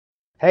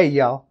Hey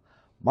y'all,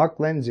 Mark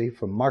Lindsay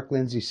from Mark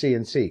Lindsay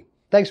CNC.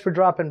 Thanks for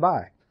dropping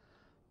by.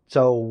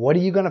 So what are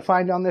you going to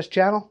find on this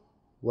channel?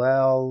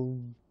 Well,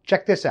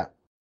 check this out.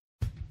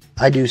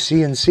 I do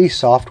CNC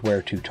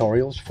software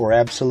tutorials for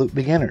absolute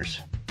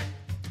beginners.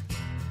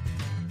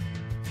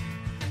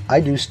 I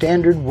do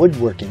standard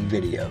woodworking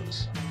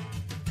videos.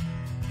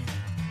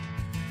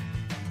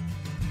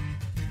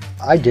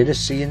 I did a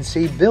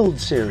CNC build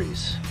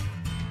series.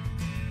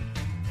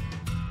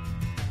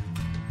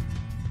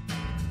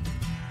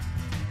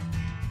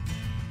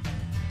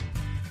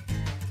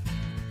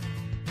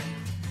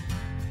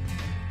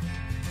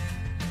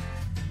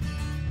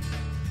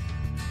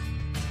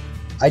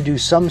 I do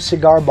some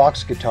cigar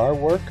box guitar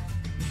work.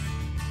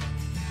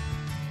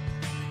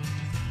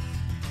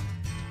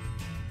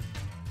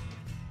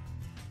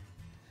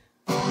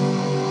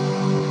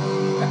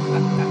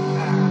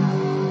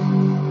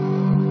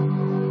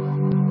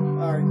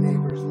 Our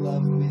neighbors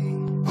love me.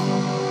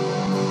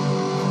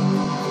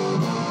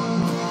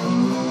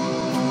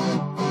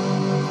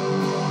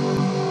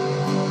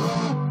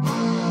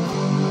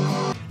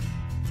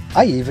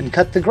 I even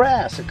cut the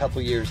grass a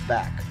couple years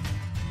back.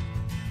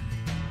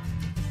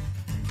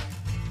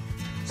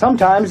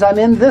 Sometimes I'm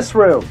in this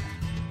room.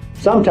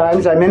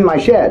 Sometimes I'm in my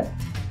shed.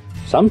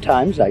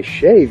 Sometimes I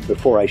shave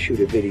before I shoot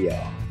a video.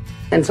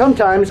 And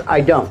sometimes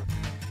I don't.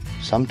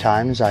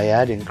 Sometimes I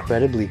add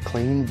incredibly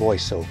clean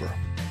voiceover.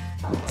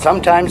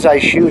 Sometimes I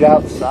shoot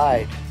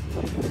outside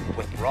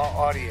with raw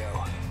audio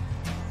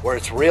where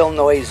it's real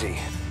noisy.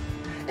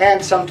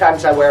 And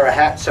sometimes I wear a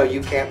hat so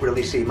you can't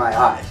really see my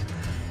eyes.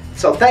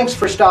 So thanks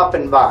for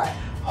stopping by.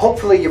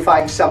 Hopefully you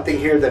find something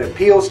here that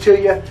appeals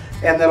to you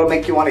and that'll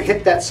make you want to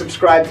hit that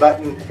subscribe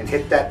button and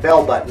hit that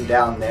bell button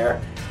down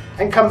there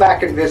and come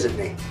back and visit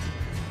me.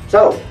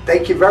 So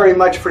thank you very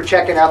much for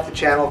checking out the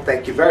channel.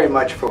 Thank you very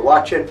much for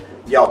watching.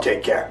 Y'all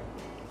take care.